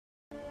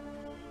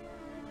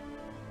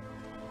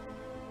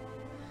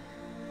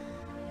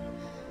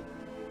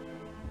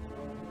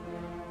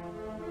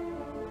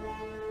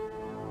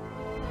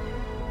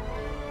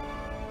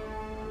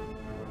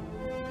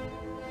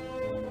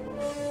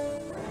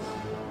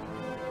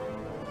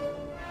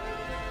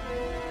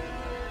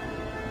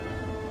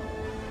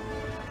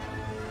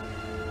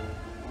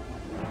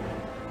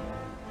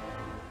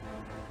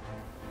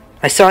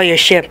I saw your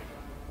ship.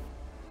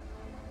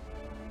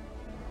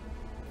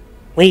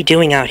 What are you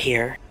doing out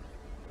here?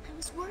 I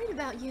was worried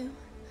about you.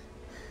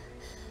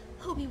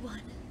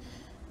 Obi-Wan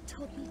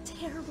told me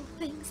terrible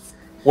things.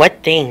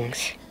 What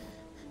things?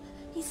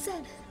 He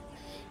said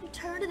you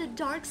turned to the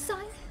dark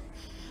side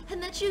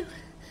and that you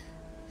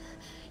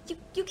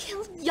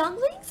killed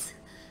younglings?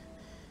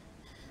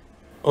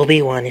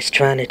 Obi-Wan is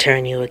trying to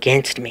turn you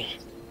against me.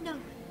 No,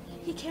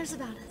 he cares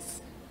about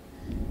us.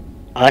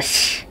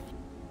 Us?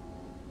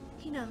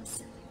 He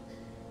knows.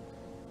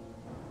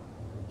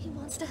 He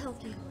wants to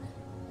help you.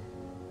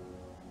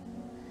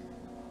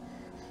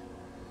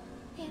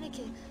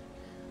 Anakin,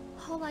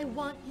 all I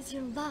want is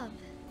your love.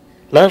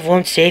 Love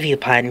won't save you,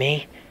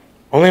 Padme.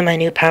 Only my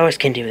new powers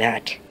can do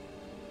that.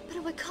 But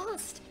at what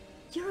cost?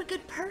 You're a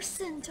good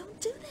person. Don't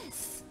do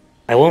this.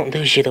 I won't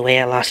lose you the way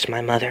I lost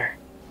my mother.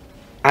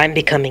 I'm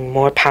becoming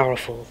more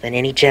powerful than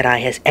any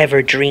Jedi has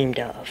ever dreamed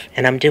of,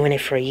 and I'm doing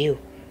it for you.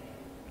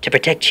 To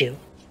protect you.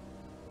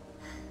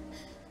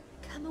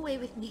 Come away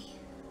with me.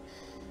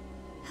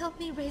 Help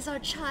me raise our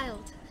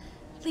child.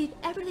 Leave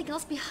everything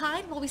else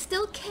behind while we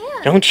still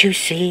can. Don't you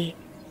see?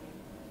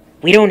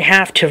 We don't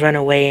have to run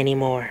away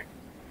anymore.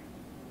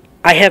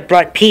 I have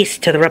brought peace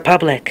to the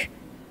Republic.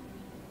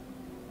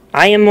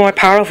 I am more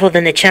powerful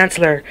than the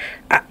Chancellor.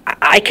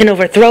 I can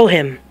overthrow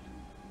him.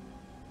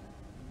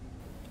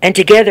 And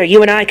together,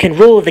 you and I can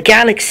rule the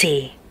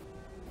galaxy.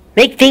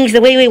 Make things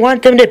the way we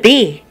want them to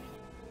be.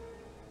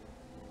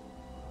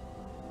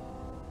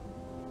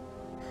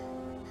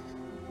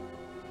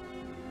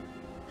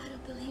 I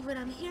don't believe what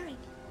I'm hearing.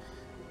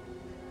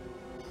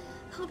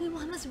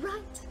 Obi-Wan was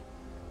right.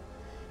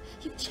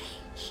 You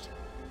changed.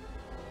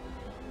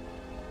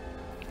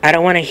 I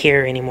don't want to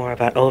hear any more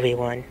about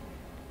Obi-Wan.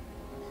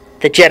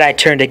 The Jedi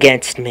turned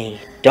against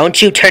me.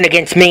 Don't you turn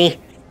against me!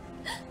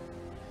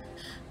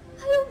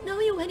 I don't know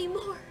you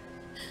anymore.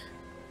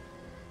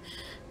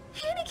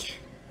 Anakin,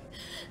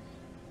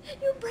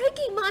 you're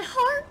breaking my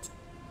heart.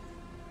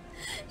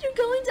 You're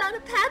going down a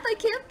path I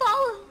can't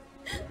follow.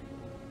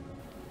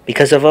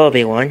 Because of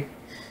Obi-Wan.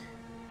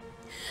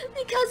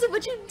 Because of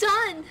what you've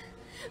done.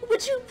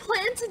 What you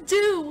plan to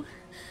do.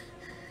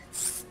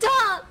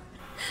 Stop!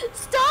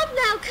 Stop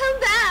now! Come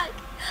back!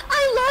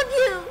 I love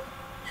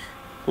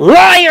you!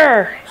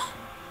 Liar!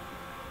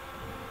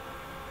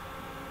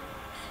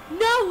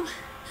 No!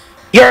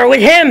 You're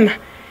with him!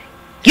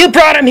 You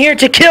brought him here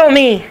to kill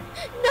me!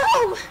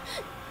 No!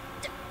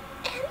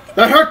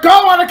 Let her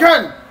go,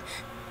 Anakin!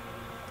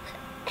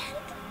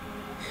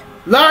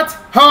 Let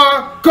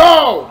her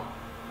go!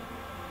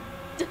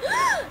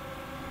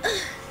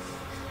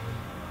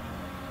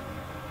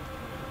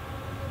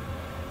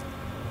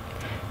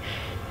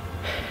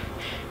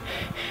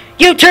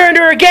 You turned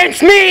her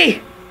against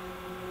me!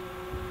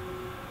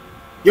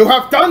 You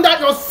have done that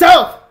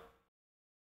yourself!